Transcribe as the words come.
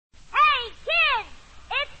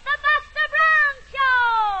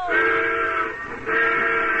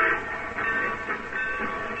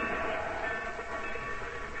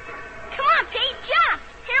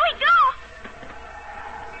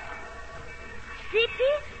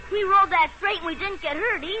We rolled that freight and we didn't get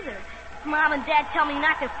hurt either. Mom and Dad tell me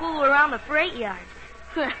not to fool around the freight yard.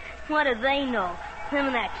 What do they know? Him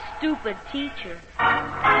and that stupid teacher.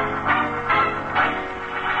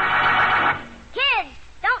 Kids,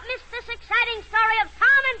 don't miss this exciting story of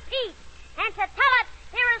Tom and Pete. And to tell it,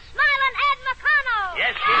 here is Smiling Ed McConnell.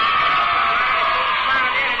 Yes, kids.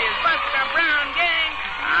 Smiling Ed and his Buster Brown gang.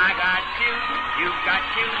 I got shoes. You've got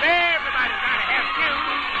shoes. Everybody's got to have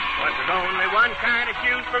shoes. But there's only one kind of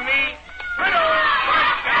shoes for me. Good old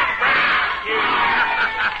Buster Brown shoes.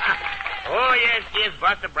 Oh, yes, kids.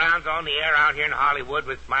 Buster Brown's on the air out here in Hollywood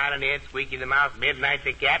with Smiling Ed, Squeaky the Mouse, Midnight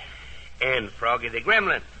the Cat, and Froggy the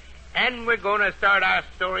Gremlin. And we're going to start our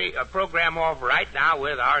program off right now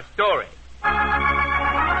with our story.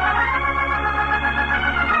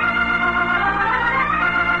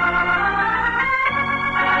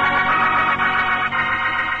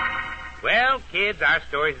 Well, kids, our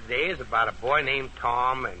story today is about a boy named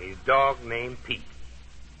Tom and his dog named Pete.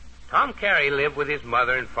 Tom Carey lived with his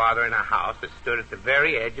mother and father in a house that stood at the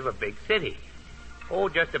very edge of a big city. Oh,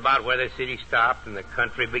 just about where the city stopped and the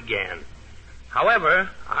country began. However,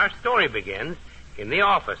 our story begins in the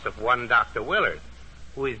office of one Dr. Willard,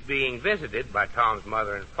 who is being visited by Tom's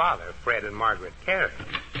mother and father, Fred and Margaret Carey.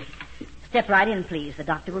 Step right in, please. The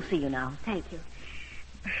doctor will see you now. Thank you.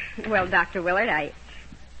 Well, Dr. Willard,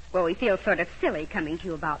 we feel sort of silly coming to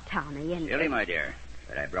you about Tommy and... Silly, my dear.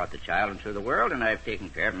 But I brought the child into the world, and I've taken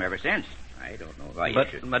care of him ever since. I don't know why you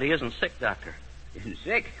should... But he isn't sick, Doctor. Isn't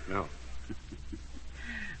sick? No.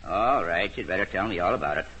 All right, you'd better tell me all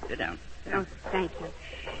about it. Sit down. Oh, thank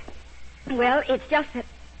you. Well, it's just that...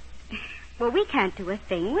 Well, we can't do a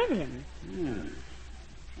thing with him.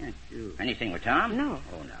 Can't do anything with Tom? No.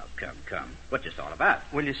 Oh, now, come. What's this all about?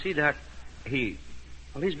 Well, you see, Doc, he's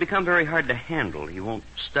become very hard to handle. He won't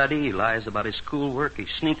study. He lies about his schoolwork. He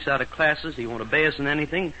sneaks out of classes. He won't obey us in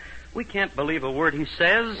anything. We can't believe a word he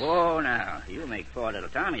says. Oh, now, you make poor little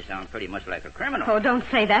Tommy sound pretty much like a criminal. Oh, don't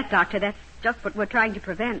say that, Doctor. That's just what we're trying to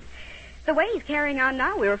prevent. The way he's carrying on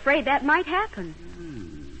now, we're afraid that might happen.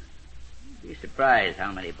 You'd be surprised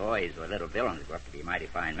how many boys with little villains grow up to be mighty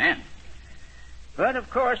fine men. But, of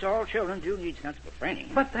course, all children do need sensible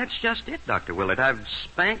training. But that's just it, Dr. Willard. I've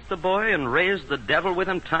spanked the boy and raised the devil with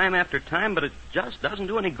him time after time, but it just doesn't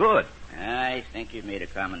do any good. I think you've made a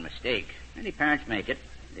common mistake. Many parents make it.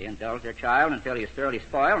 They indulge their child until he's thoroughly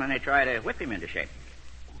spoiled, and they try to whip him into shape.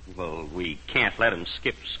 Well, we can't let him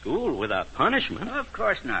skip school without punishment. Of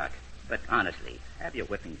course not. But honestly, have your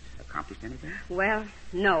whippings accomplished anything? Well,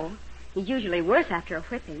 no. He's usually worse after a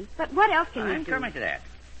whipping. But what else can we do? I'm coming to that.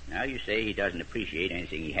 Now you say he doesn't appreciate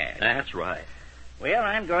anything he has. That's right. Well,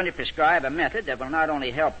 I'm going to prescribe a method that will not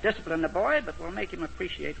only help discipline the boy, but will make him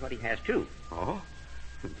appreciate what he has, too. Oh?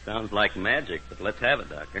 It sounds like magic, but let's have it,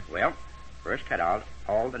 Doctor. Well, first cut out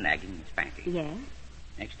all the nagging and spanking. Yes?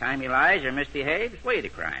 Next time he lies or misbehaves, weigh the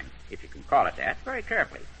crime, if you can call it that, very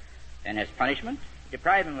carefully. Then as punishment,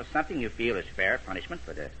 deprive him of something you feel is fair punishment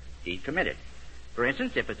for the deed committed. For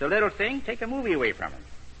instance, if it's a little thing, take a movie away from him.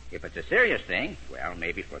 If it's a serious thing, well,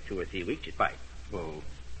 maybe for 2 or 3 weeks you'd fight. Well,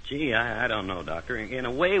 gee, I don't know, Doctor. In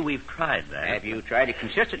a way, we've tried that. Have you tried it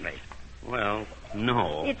consistently? Well,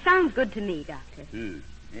 no. It sounds good to me, Doctor.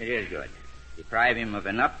 It is good. Deprive him of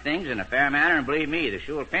enough things in a fair manner, and believe me, the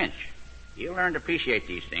shoe will pinch. He'll learn to appreciate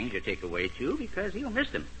these things you take away, too, because he'll miss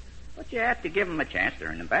them. But you have to give him a chance to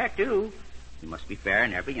earn them back, too. You must be fair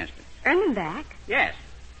in every instance. Earn them back? Yes.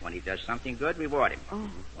 When he does something good, reward him. Oh.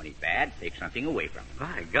 When he's bad, take something away from him.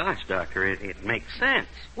 My gosh, Doctor, it makes sense.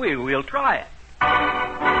 We'll try it. Oh,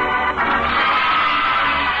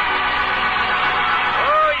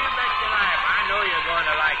 you bet your life. I know you're going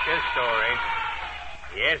to like this story.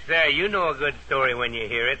 Yes, sir, you know a good story when you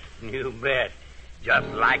hear it. You bet. Just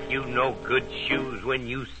like you know good shoes when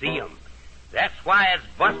you see them. That's why it's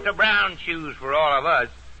Buster Brown shoes for all of us.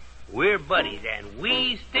 We're buddies, and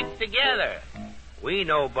we stick together. We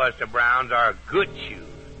know Buster Browns are good shoes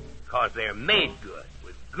because they're made good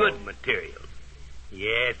with good materials.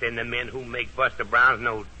 Yes, and the men who make Buster Browns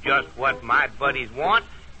know just what my buddies want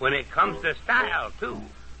when it comes to style, too.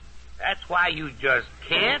 That's why you just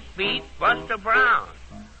can't beat Buster Browns.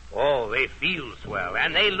 Oh, they feel swell,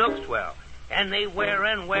 and they look swell, and they wear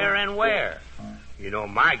and wear and wear. You know,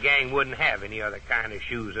 my gang wouldn't have any other kind of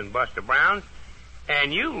shoes than Buster Browns,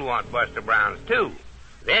 and you'll want Buster Browns, too.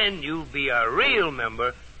 Then you'll be a real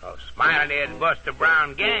member of Smiling Ed Buster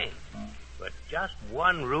Brown gang. But just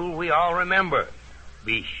one rule we all remember.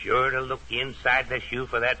 Be sure to look inside the shoe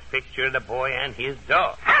for that picture of the boy and his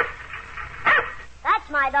dog. That's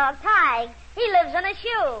my dog, Tige. He lives in a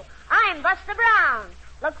shoe. I'm Buster Brown.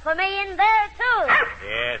 Look for me in there, too.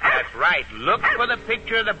 Yes, that's right. Look for the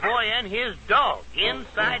picture of the boy and his dog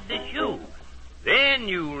inside the shoe. Then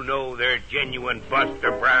you'll know they're genuine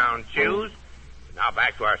Buster Brown shoes. Now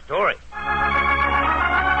back to our story.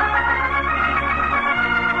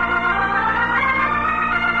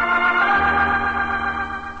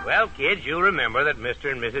 Well, kids, you'll remember that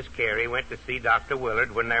Mr. and Mrs. Carey went to see Dr.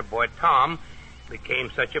 Willard when their boy Tom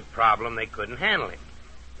became such a problem they couldn't handle him.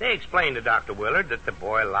 They explained to Dr. Willard that the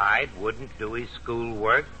boy lied, wouldn't do his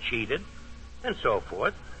schoolwork, cheated, and so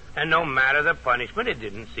forth. And no matter the punishment, it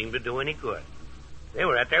didn't seem to do any good. They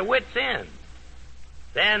were at their wits' end.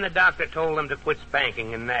 Then the doctor told them to quit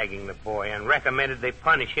spanking and nagging the boy and recommended they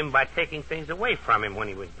punish him by taking things away from him when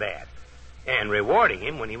he was bad and rewarding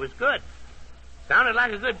him when he was good. Sounded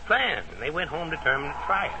like a good plan, and they went home determined to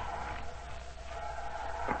try it.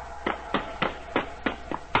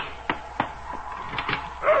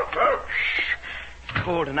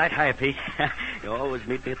 Cold tonight. Hiya, Pete. You always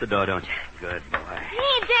meet me at the door, don't you? Good boy.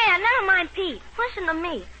 Hey, Dad, never mind Pete. Listen to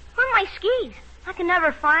me. Where are my skis? I can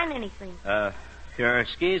never find anything. Your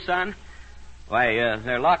skis, son? Why,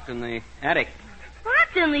 they're locked in the attic.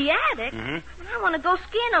 Locked in the attic? Mm-hmm. I want to go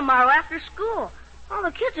skiing tomorrow after school. All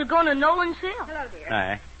the kids are going to Nolan's Hill. Hello, dear.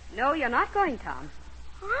 Hi. No, you're not going, Tom.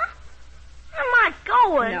 Huh? I'm not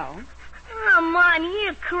going. No. Oh, Mom,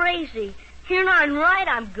 you're crazy. You're not right,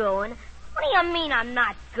 I'm going. What do you mean I'm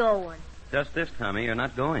not going? Just this, Tommy, you're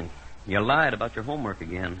not going. You lied about your homework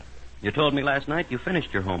again. You told me last night you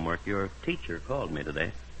finished your homework. Your teacher called me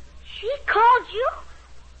today. She called you?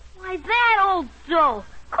 Why, that old doe.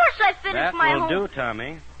 Of course I finished my That will homework. do,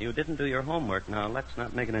 Tommy. You didn't do your homework. Now, let's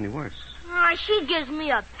not make it any worse. She gives me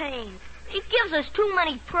a pain. She gives us too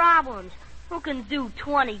many problems. Who can do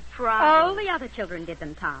 20 All problems? the other children did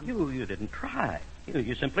them, Tom. You didn't try.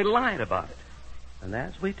 You simply lied about it. And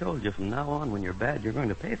as we told you, from now on, when you're bad, you're going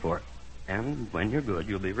to pay for it. And when you're good,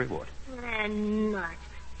 you'll be rewarded. Nuts.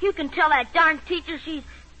 You can tell that darn teacher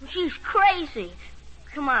she's crazy.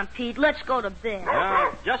 Come on, Pete, let's go to bed.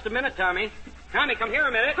 Now, just a minute, Tommy. Tommy, come here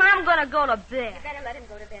a minute. I'm going to go to bed. You better let him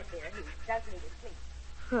go to bed, dear. He does need to sleep.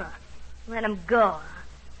 Huh. Let him go.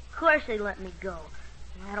 Of course they let me go.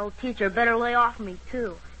 That old teacher better lay off me,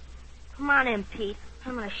 too. Come on in, Pete.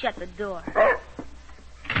 I'm going to shut the door.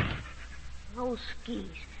 Those skis.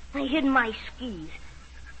 They hid my skis.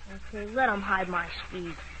 Okay, let them hide my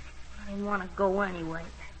skis. I didn't want to go anyway.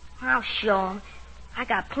 I'll show them. I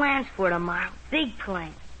got plans for tomorrow. Big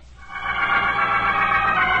plans.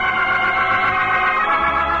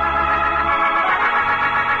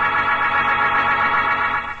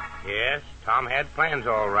 Yes, Tom had plans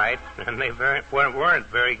all right, and they weren't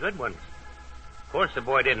very good ones. Of course, the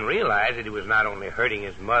boy didn't realize that he was not only hurting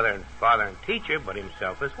his mother and father and teacher, but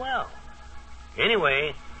himself as well.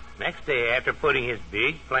 Anyway, next day, after putting his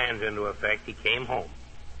big plans into effect, he came home.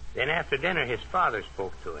 Then after dinner, his father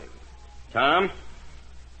spoke to him. Tom,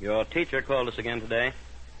 your teacher called us again today.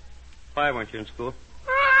 Why weren't you in school?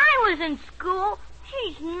 I was in school.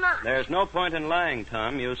 She's not. There's no point in lying,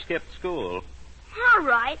 Tom. You skipped school. All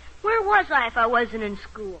right. Where was I if I wasn't in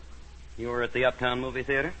school? You were at the Uptown Movie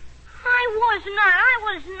Theater? I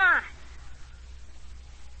was not.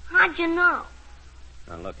 How'd you know?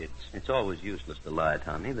 Now, look, it's always useless to lie,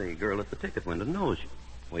 Tommy. The girl at the ticket window knows you.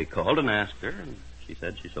 We called and asked her, and she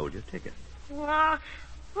said she sold you a ticket. Well,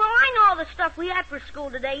 I know all the stuff we had for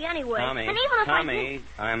school today anyway. Tommy, and even if Tommy,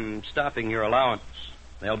 I'm stopping your allowance.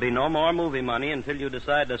 There'll be no more movie money until you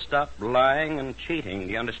decide to stop lying and cheating.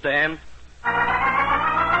 Do you understand?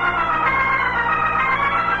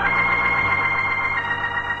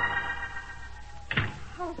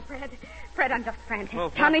 Oh, Fred, I'm just frantic. Well,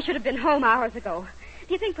 what? Tommy should have been home hours ago.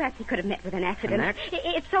 Do you think perhaps he could have met with an accident? An accident?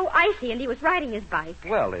 It's so icy, and he was riding his bike.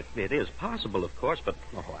 Well, it is possible, of course, but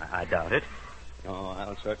I doubt it. Oh,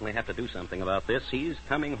 I'll certainly have to do something about this. He's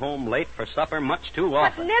coming home late for supper much too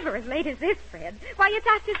But often. never as late as this, Fred. Why, it's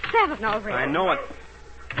after 7 already. I know it.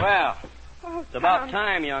 Well, Oh, it's about Tom.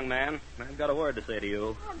 time, young man. I've got a word to say to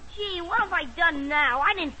you. Oh, gee, what have I done now?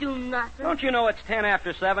 I didn't do nothing. Don't you know it's 10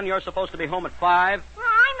 after 7? You're supposed to be home at 5. Well,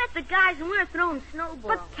 I met the guys and we were throwing snowballs.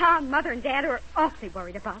 But Tom, Mother, and Dad are awfully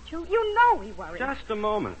worried about you. You know we worry. Just a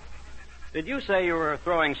moment. Did you say you were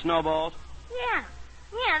throwing snowballs?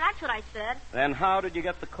 Yeah, that's what I said. Then how did you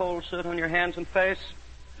get the cold soot on your hands and face?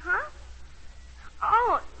 Huh?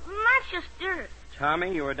 Oh, that's just dirt.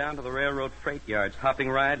 Tommy, you were down to the railroad freight yards, hopping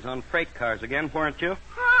rides on freight cars again, weren't you?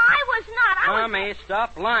 I was not. Tommy,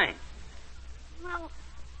 stop lying. Well,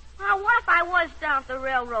 what if I was down at the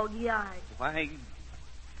railroad yard? Why...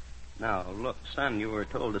 Now, look, son, you were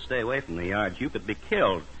told to stay away from the yards. You could be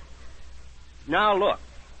killed. Now, look,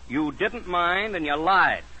 you didn't mind and you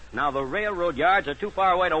lied. Now, the railroad yards are too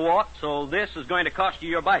far away to walk, so this is going to cost you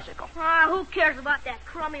your bicycle. Ah, who cares about that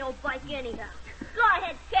crummy old bike anyhow? Go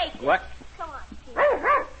ahead, take it. What? Come on,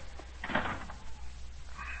 Pete.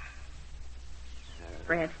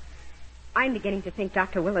 Fred, I'm beginning to think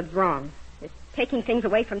Dr. Willard's wrong. It's taking things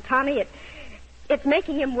away from Tommy. It's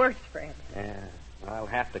making him worse, Fred. Yeah, I'll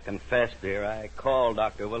have to confess, dear. I called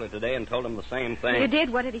Dr. Willard today and told him the same thing. You did?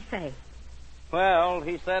 What did he say? Well,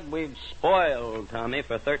 he said we've spoiled Tommy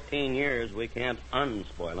for 13 years. We can't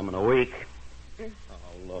unspoil him in a week. Oh,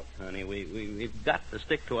 look, honey, we've got to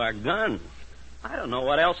stick to our guns. I don't know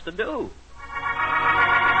what else to do.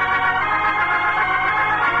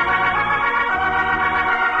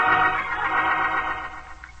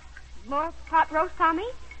 More pot roast, Tommy?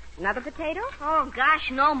 Another potato? Oh, gosh,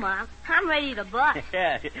 no, Mom. I'm ready to bust.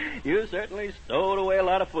 Yeah, you certainly stowed away a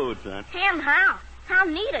lot of food, son. And how? How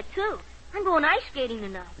neat it, too. I'm going ice skating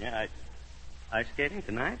tonight. Yeah, ice skating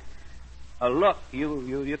tonight? Look,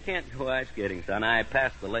 you can't go ice skating, son. I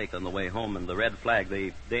passed the lake on the way home, and the red flag,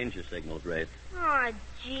 the danger signal's raised. Oh,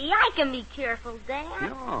 gee, I can be careful,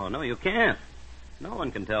 Dad. No, you can't. No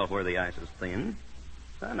one can tell where the ice is thin.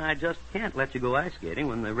 Son, I just can't let you go ice skating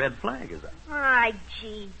when the red flag is up. Oh,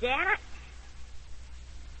 gee, Dad.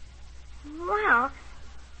 Well,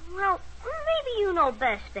 maybe you know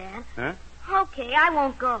best, Dad. Huh? Okay, I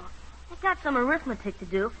won't go. I've got some arithmetic to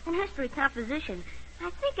do and history composition. I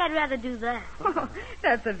think I'd rather do that. Oh,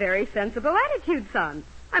 that's a very sensible attitude, son.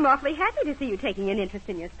 I'm awfully happy to see you taking an interest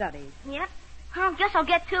in your studies. Yep. Well, guess I'll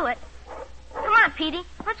get to it. Come on, Petey.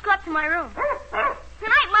 Let's go up to my room. Good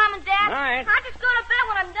night, Mom and Dad. Night. I'll just go to bed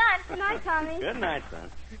when I'm done. Good night, Tommy. Good night, son.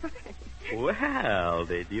 Well,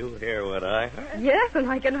 did you hear what I heard? Yes, and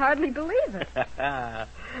I can hardly believe it.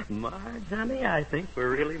 Marge, honey, I think we're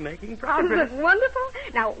really making Isn't progress. it wonderful?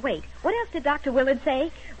 Now, wait. What else did Dr. Willard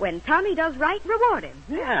say? When Tommy does right, reward him.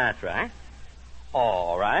 Yeah, that's right.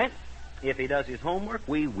 All right. If he does his homework,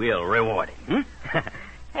 we will reward him.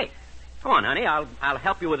 Hey, come on, honey. I'll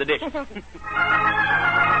help you with the dishes.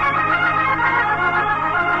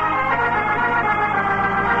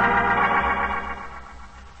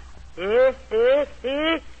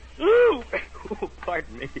 Ooh,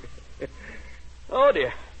 pardon me. Oh,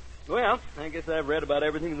 dear. Well, I guess I've read about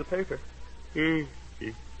everything in the paper.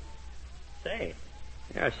 Say,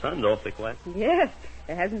 our son's awfully quiet. Yes.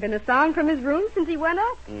 There hasn't been a sound from his room since he went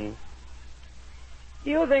up. Do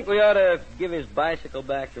you think we ought to give his bicycle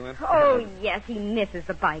back to him? Oh, yes, he misses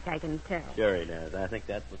the bike, I can tell. Sure he does. I think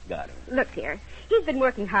that's what's got him. Look here. He's been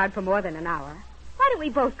working hard for more than an hour. Why don't we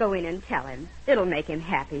both go in and tell him? It'll make him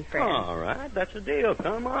happy, Fred. All right, that's a deal.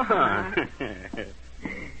 Come on.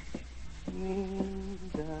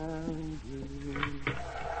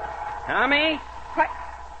 Tommy? What?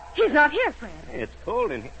 He's not here, Fred. It's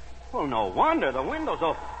cold in here. Well, no wonder. The window's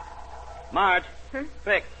open. Marge,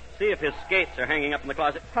 Vic, see if his skates are hanging up in the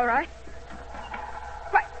closet. All right.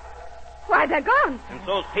 Why, they're gone. And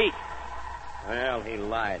so's Pete. Well, he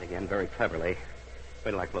lied again very cleverly.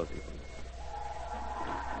 Wait till I close him.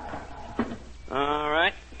 All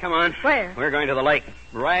right, come on. Where? We're going to the lake.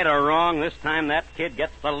 Right or wrong, this time that kid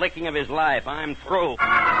gets the licking of his life. I'm through.